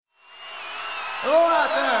Hello out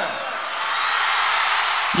there.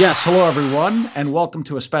 Yes, hello everyone, and welcome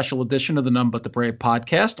to a special edition of the None But the Brave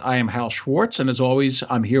podcast. I am Hal Schwartz, and as always,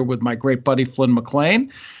 I'm here with my great buddy Flynn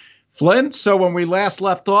McLean. Flynn, so when we last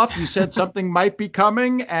left off, you said something might be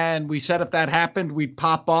coming, and we said if that happened, we'd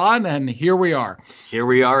pop on, and here we are. Here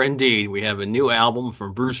we are indeed. We have a new album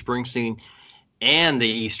from Bruce Springsteen and the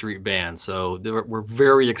E Street Band, so we're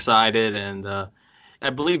very excited, and I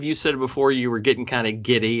believe you said before you were getting kind of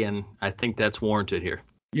giddy, and I think that's warranted here.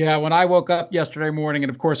 Yeah, when I woke up yesterday morning, and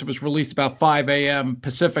of course it was released about 5 a.m.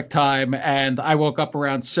 Pacific time, and I woke up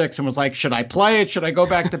around 6 and was like, should I play it? Should I go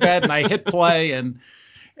back to bed? And I hit play, and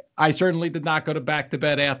I certainly did not go back to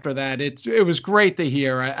bed after that. It was great to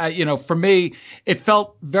hear. For me, it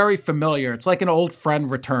felt very familiar. It's like an old friend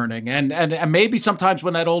returning, and maybe sometimes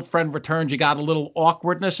when that old friend returns, you got a little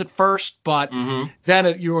awkwardness at first, but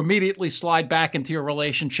then you immediately slide back into your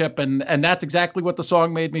relationship, and that's exactly what the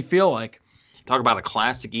song made me feel like. Talk about a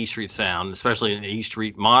classic E Street sound, especially an E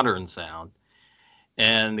Street modern sound,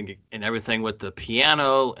 and everything with the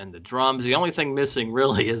piano and the drums. The only thing missing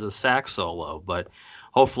really is a sax solo, but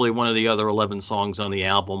hopefully one of the other 11 songs on the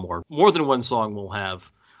album, or more than one song, will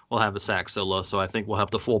have a sax solo. So I think we'll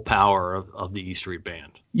have the full power of the E Street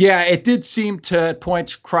Band. Yeah, it did seem to at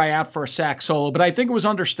points cry out for a sax solo, but I think it was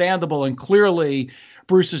understandable, and clearly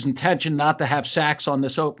Bruce's intention not to have sax on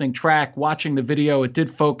this opening track. Watching the video, it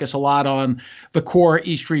did focus a lot on the core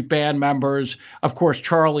E Street Band members. Of course,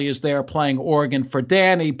 Charlie is there playing organ for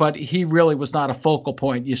Danny, but he really was not a focal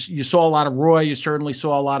point. You saw a lot of Roy. You certainly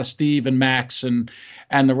saw a lot of Steve and Max and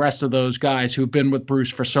the rest of those guys who've been with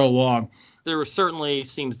Bruce for so long. There certainly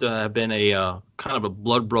seems to have been a kind of a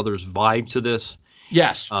Blood Brothers vibe to this.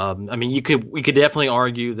 Yes. We could definitely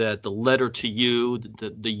argue that the letter to you,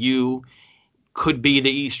 the you, could be the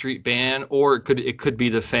E Street Band, or it could be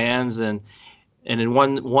the fans, and in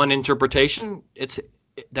one interpretation, it's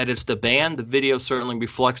the band. The video certainly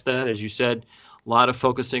reflects that, as you said, a lot of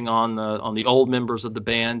focusing on the old members of the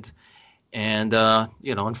band, and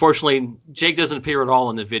unfortunately, Jake doesn't appear at all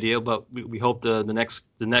in the video, but we hope the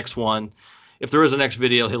next one, if there is a next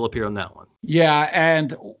video, he'll appear on that one. Yeah,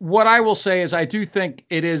 and what I will say is I do think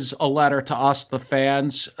it is a letter to us, the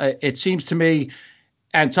fans. It seems to me.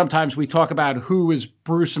 And sometimes we talk about who is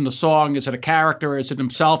Bruce in the song. Is it a character? Is it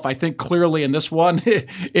himself? I think clearly in this one, it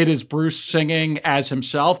is Bruce singing as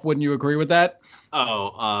himself. Wouldn't you agree with that?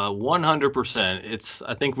 100%.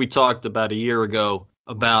 I think we talked about a year ago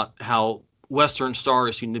about how Western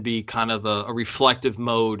Star seemed to be kind of a reflective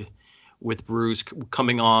mode with Bruce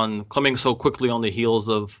coming so quickly on the heels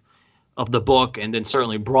of the book, and then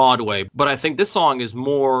certainly Broadway. But I think this song is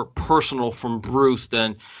more personal from Bruce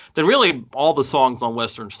than really all the songs on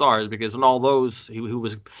Western Stars, because in all those he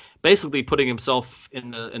was basically putting himself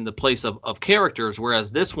in the place of characters,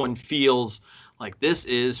 whereas this one feels like this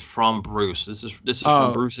is from Bruce. This is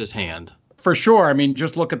from Bruce's hand. For sure. I mean,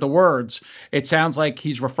 just look at the words. It sounds like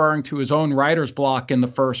he's referring to his own writer's block in the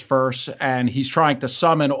first verse, and he's trying to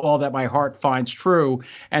summon all that my heart finds true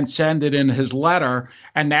and send it in his letter.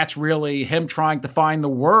 And that's really him trying to find the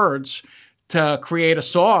words to create a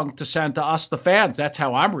song to send to us, the fans. That's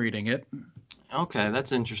how I'm reading it. Okay,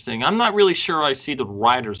 that's interesting. I'm not really sure I see the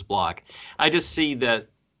writer's block. I just see that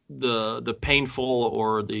the painful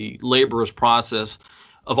or the laborious process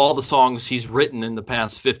of all the songs he's written in the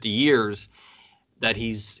past 50 years that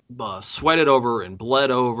he's sweated over and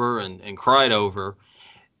bled over and cried over,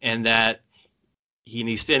 and that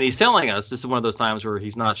he's telling us, this is one of those times where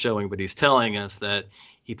he's not showing, but he's telling us that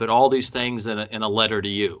he put all these things in a letter to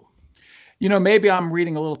you. Maybe I'm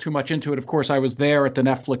reading a little too much into it. Of course, I was there at the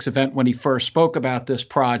Netflix event when he first spoke about this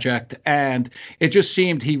project, and it just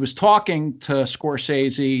seemed he was talking to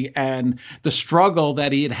Scorsese and the struggle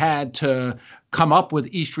that he had to come up with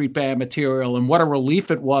E Street Band material, and what a relief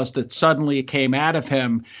it was that suddenly it came out of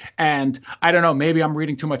him. And I don't know, maybe I'm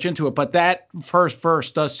reading too much into it, but that first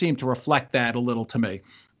verse does seem to reflect that a little to me.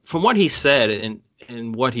 From what he said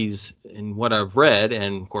and what I've read,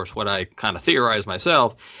 and of course what I kind of theorize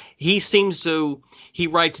myself, he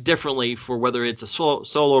writes differently for whether it's a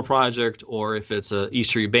solo project or if it's a E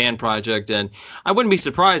Street Band project. And I wouldn't be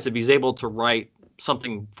surprised if he's able to write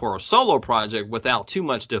something for a solo project without too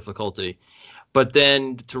much difficulty. But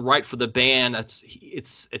then to write for the band,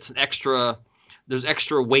 it's an extra. There's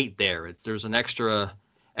extra weight there. There's an extra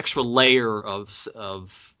layer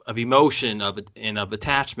of emotion, of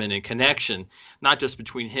attachment and connection, not just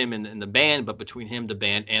between him and the band, but between him, the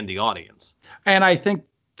band, and the audience. And I think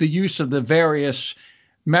the use of the various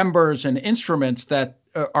members and instruments that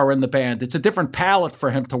are in the band, it's a different palette for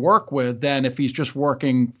him to work with than if he's just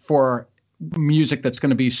working for music that's going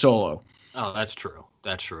to be solo. Oh, that's true.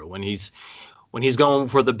 That's true. when he's going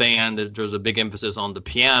for the band, there's a big emphasis on the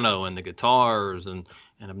piano and the guitars and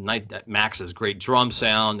a night that Max's great drum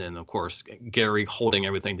sound, and of course Gary holding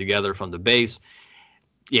everything together from the bass.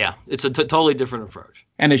 Yeah, it's a totally different approach.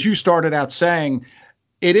 And as you started out saying,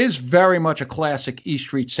 it is very much a classic E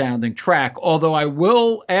Street sounding track, although I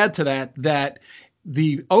will add to that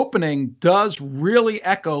the opening does really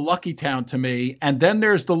echo Lucky Town to me. And then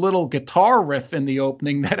there's the little guitar riff in the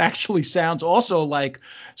opening that actually sounds also like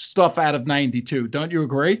stuff out of 92. Don't you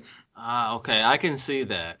agree? Okay, I can see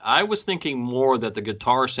that. I was thinking more that the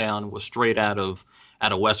guitar sound was straight out of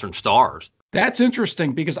Western Stars. That's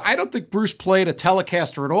interesting because I don't think Bruce played a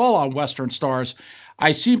Telecaster at all on Western Stars.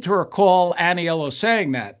 I seem to recall Aniello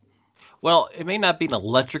saying that. Well, it may not be an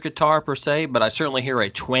electric guitar per se, but I certainly hear a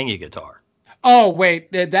twangy guitar. Oh,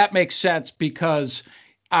 wait, that makes sense because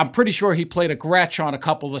I'm pretty sure he played a Gretsch on a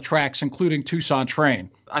couple of the tracks, including Tucson Train.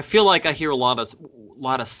 I feel like I hear a lot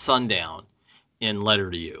of Sundown in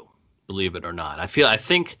Letter to You, believe it or not. I feel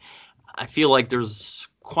like there's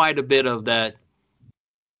quite a bit of that,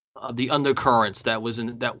 the undercurrents that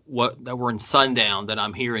were in Sundown that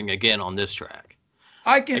I'm hearing again on this track.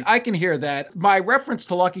 I can hear that. My reference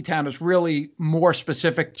to Lucky Town is really more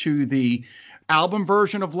specific to the album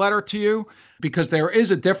version of Letter to You, because there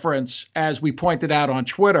is a difference, as we pointed out on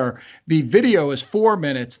Twitter. The video is 4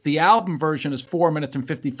 minutes. The album version is 4 minutes and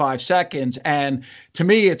 55 seconds. And to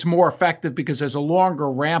me, it's more effective because there's a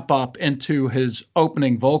longer ramp up into his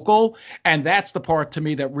opening vocal. And that's the part to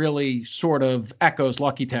me that really sort of echoes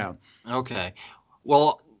Lucky Town. Okay.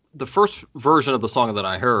 Well, the first version of the song that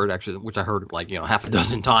I heard, actually, which I heard like, half a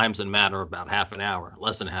dozen times in a matter of about half an hour,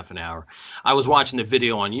 less than half an hour, I was watching the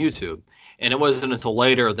video on YouTube. And it wasn't until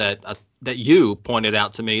later that you pointed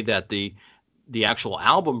out to me that the actual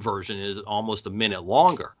album version is almost a minute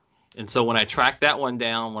longer. And so when I tracked that one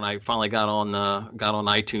down, when I finally got on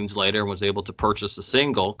iTunes later and was able to purchase the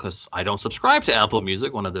single, because I don't subscribe to Apple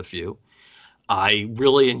Music, one of the few, I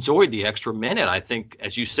really enjoyed the extra minute. I think,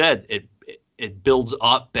 as you said, it builds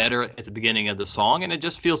up better at the beginning of the song, and it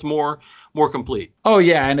just feels more complete. Oh,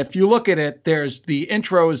 yeah. And if you look at it, there's the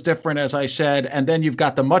intro is different, as I said, and then you've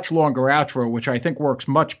got the much longer outro, which I think works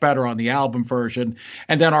much better on the album version.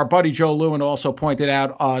 And then our buddy Joe Lewin also pointed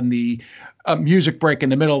out on the music break in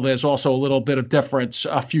the middle, there's also a little bit of difference,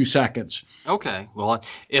 a few seconds. Okay. Well,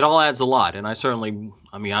 it all adds a lot. And I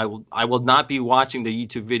will not be watching the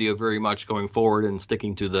YouTube video very much going forward and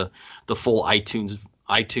sticking to the full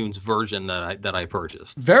iTunes version that I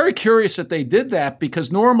purchased. Very curious that they did that,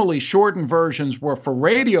 because normally shortened versions were for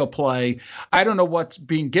radio play. I don't know what's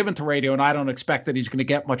being given to radio, and I don't expect that he's going to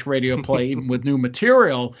get much radio play even with new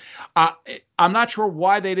material. I'm not sure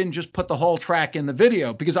why they didn't just put the whole track in the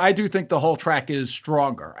video, because I do think the whole track is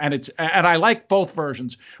stronger, and I like both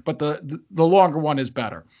versions, but the longer one is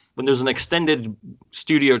better. When there's an extended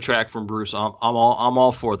studio track from Bruce, I'm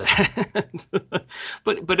all for that.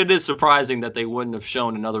 but it is surprising that they wouldn't have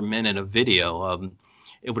shown another minute of video.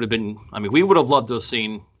 It would have been. We would have loved to have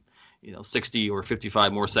seen, 60 or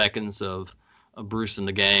 55 more seconds of Bruce and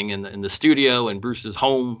the gang in the studio and Bruce's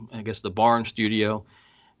home, I guess the barn studio,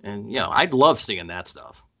 and I'd love seeing that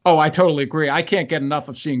stuff. Oh, I totally agree. I can't get enough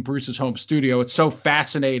of seeing Bruce's home studio. It's so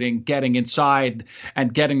fascinating getting inside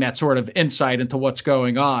and getting that sort of insight into what's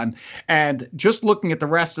going on. And just looking at the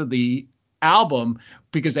rest of the album,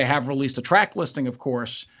 because they have released a track listing, of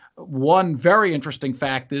course, one very interesting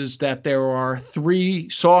fact is that there are 3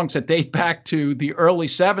 songs that date back to the early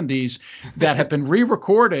 70s that have been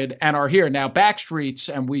re-recorded and are here. Now,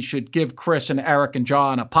 Backstreets, and we should give Chris and Eric and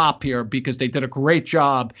John a pop here because they did a great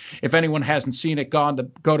job. If anyone hasn't seen it, go to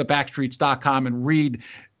Backstreets.com and read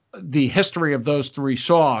the history of those 3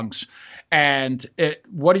 songs. And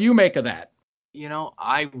what do you make of that?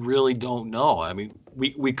 I really don't know.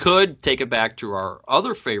 We could take it back to our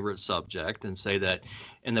other favorite subject and say that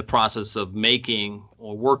in the process of making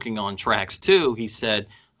or working on tracks 2, he said,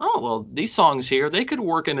 oh, well, these songs here, they could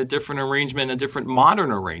work in a different arrangement, a different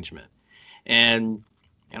modern arrangement. And,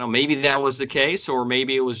 maybe that was the case, or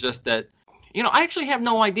maybe it was just that, I actually have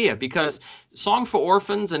no idea, because Song for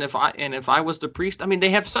Orphans and If I Was the Priest, they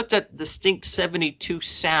have such a distinct 72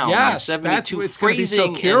 sound, yes, 72 that's phrasing,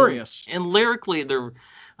 so curious. And lyrically they're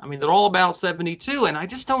all about 72, and I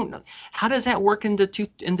just don't know, how does that work into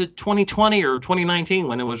 2020 or 2019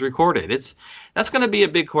 when it was recorded? That's going to be a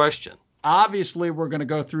big question. Obviously, we're going to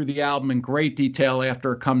go through the album in great detail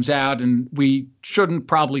after it comes out, and we shouldn't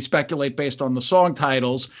probably speculate based on the song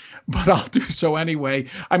titles, but I'll do so anyway.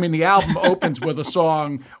 I mean, the album opens with a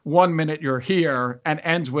song, 1 Minute You're Here, and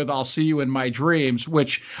ends with I'll See You in My Dreams,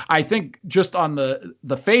 which I think just on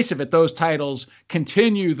the face of it, those titles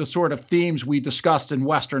continue the sort of themes we discussed in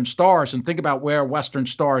Western Stars. And think about where Western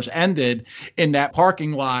Stars ended in that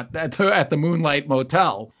parking lot at the Moonlight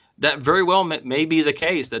Motel. That very well may be the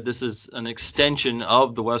case, that this is an extension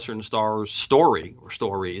of the Western Stars story or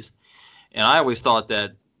stories. And I always thought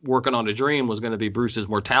that Working on a Dream was going to be Bruce's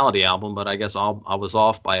Mortality album, but I guess I was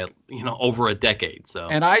off by over a decade. So,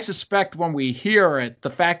 and I suspect when we hear it,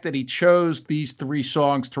 the fact that he chose these 3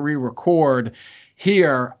 songs to re-record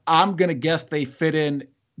here, I'm going to guess they fit in.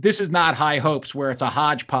 This is not High Hopes where it's a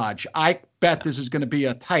hodgepodge. I bet this is going to be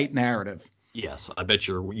a tight narrative. Yes, I bet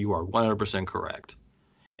you are 100% correct.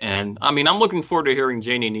 And I mean, I'm looking forward to hearing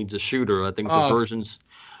Janie Needs a Shooter. I think the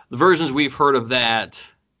versions we've heard of that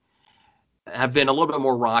have been a little bit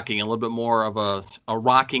more rocking, a little bit more of a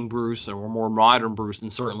rocking Bruce or more modern Bruce than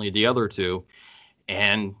certainly the other two.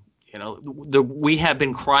 And we have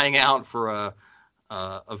been crying out for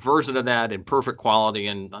a version of that in perfect quality,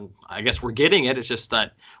 and I guess we're getting it. It's just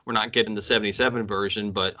that we're not getting the 77 version,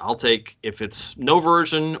 but I'll take, if it's no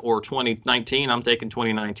version or 2019, I'm taking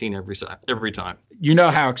 2019 every time. You know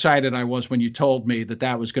how excited I was when you told me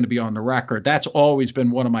that was going to be on the record. That's always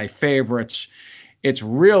been one of my favorites. It's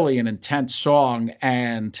really an intense song,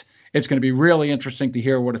 and it's going to be really interesting to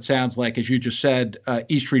hear what it sounds like, as you just said,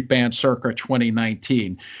 E Street Band circa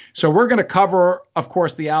 2019. So we're going to cover, of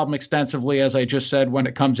course, the album extensively, as I just said, when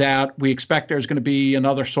it comes out. We expect there's going to be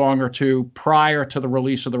another song or two prior to the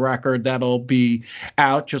release of the record that'll be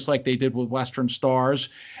out, just like they did with Western Stars.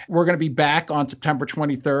 We're going to be back on September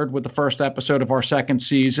 23rd with the first episode of our second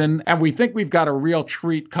season, and we think we've got a real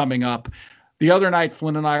treat coming up. The other night,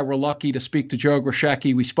 Flynn and I were lucky to speak to Joe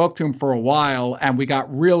Grushecky. We spoke to him for a while, and we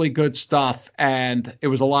got really good stuff, and it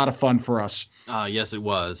was a lot of fun for us. Yes, it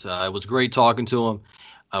was. It was great talking to him.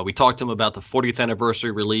 We talked to him about the 40th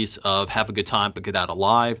anniversary release of Have a Good Time, But Get Out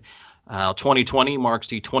Alive. 2020 marks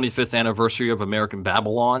the 25th anniversary of American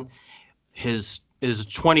Babylon. His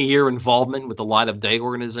 20-year involvement with the Light of Day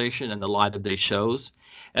organization and the Light of Day shows,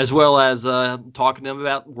 as well as talking to him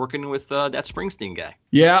about working with that Springsteen guy.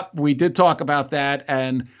 Yeah, we did talk about that.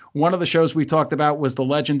 And one of the shows we talked about was the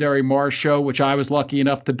legendary Mars show, which I was lucky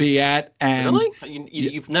enough to be at. And really?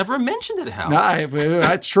 You've never mentioned it, Howard. No,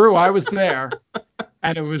 that's true. I was there.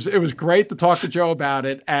 And it was great to talk to Joe about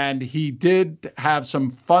it. And he did have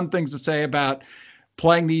some fun things to say about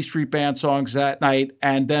playing the E Street Band songs that night,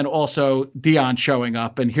 and then also Dion showing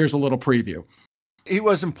up. And here's a little preview. He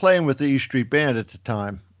wasn't playing with the E Street Band at the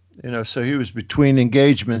time, so he was between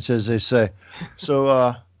engagements, as they say.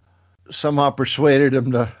 So somehow persuaded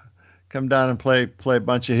him to come down and play a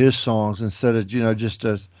bunch of his songs instead of, just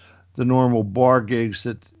the normal bar gigs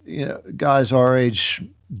that, guys our age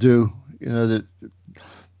do, that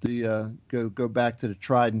go back to the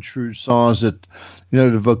tried and true songs that,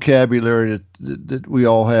 the vocabulary that we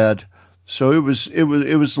all had. So it was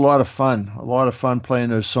a lot of fun playing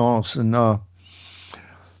those songs. And,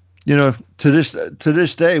 to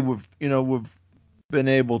this day, we've been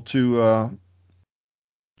able to,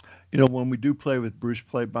 when we do play with Bruce,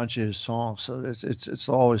 play a bunch of his songs. So it's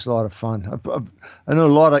always a lot of fun. I know a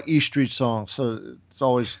lot of E Street songs, so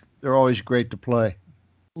they're always great to play.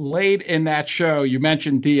 Late in that show, you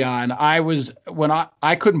mentioned Dion. I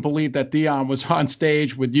couldn't believe that Dion was on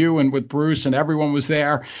stage with you and with Bruce, and everyone was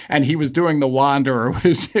there, and he was doing The Wanderer.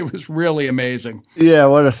 It was really amazing. Yeah,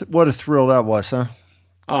 what a thrill that was, huh?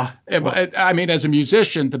 I mean, as a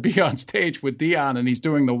musician, to be on stage with Dion and he's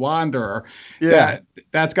doing The Wanderer,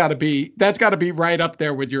 that's got to be right up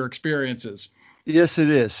there with your experiences. Yes, it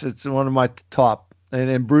is. It's one of my top. And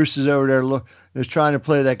then Bruce is over there is trying to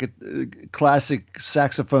play that classic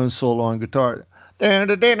saxophone solo on guitar.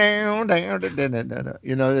 Because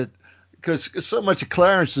so much of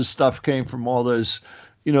Clarence's stuff came from all those,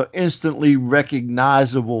 instantly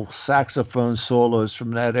recognizable saxophone solos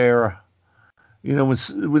from that era.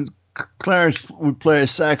 When Clarence would play a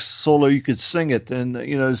sax solo, you could sing it. And,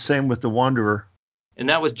 the same with The Wanderer. And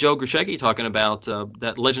that was Joe Grushecky talking about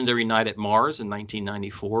that legendary night at Mars in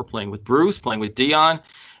 1994, playing with Bruce, playing with Dion,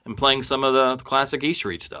 and playing some of the classic E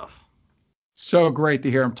Street stuff. So great to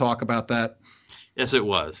hear him talk about that. Yes, it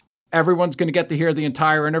was. Everyone's going to get to hear the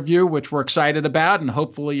entire interview, which we're excited about, and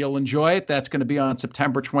hopefully you'll enjoy it. That's going to be on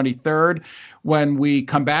September 23rd when we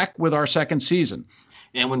come back with our second season.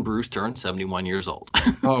 And when Bruce turned 71 years old.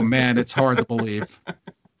 Oh, man, it's hard to believe.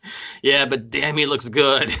 Yeah, but damn, he looks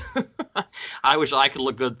good. I wish I could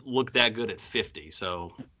look that good at 50.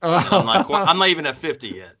 So I'm not even at 50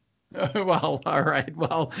 yet. Well, all right.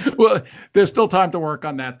 Well, there's still time to work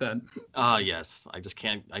on that then. Yes. I just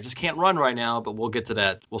can't run right now, but we'll get to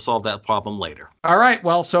that. We'll solve that problem later. All right.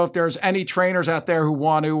 Well, so if there's any trainers out there who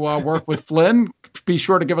want to work with Flynn, be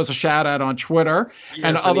sure to give us a shout out on Twitter. Yes,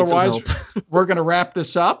 and otherwise, we're going to wrap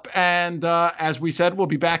this up. And as we said, we'll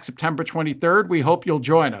be back September 23rd. We hope you'll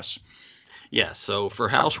join us. Yes. So for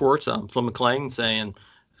Hal Schwartz, I'm Flynn McLean saying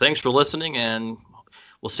thanks for listening, and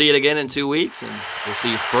we'll see you again in 2 weeks, and we'll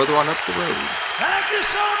see you further on up the road. Thank you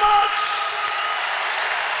so much.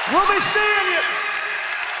 We'll be seeing you.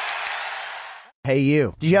 Hey,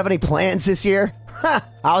 you. Do you have any plans this year?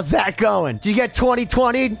 How's that going? Did you get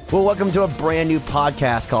 2020'd? Well, welcome to a brand new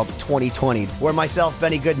podcast called 2020'd, where myself,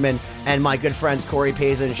 Benny Goodman, and my good friends Corey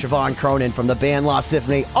Payson and Siobhan Cronin from the band Lost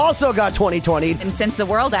Symphony also got 2020'd. And since the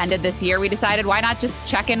world ended this year, we decided why not just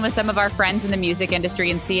check in with some of our friends in the music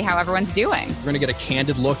industry and see how everyone's doing. We're going to get a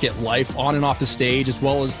candid look at life on and off the stage, as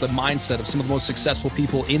well as the mindset of some of the most successful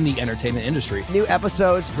people in the entertainment industry. New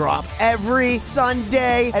episodes drop every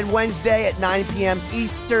Sunday and Wednesday at 9 p.m.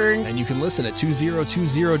 Eastern. And you can listen at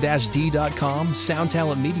 2020-d.com,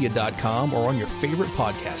 soundtalentmedia.com, or on your favorite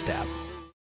podcast app.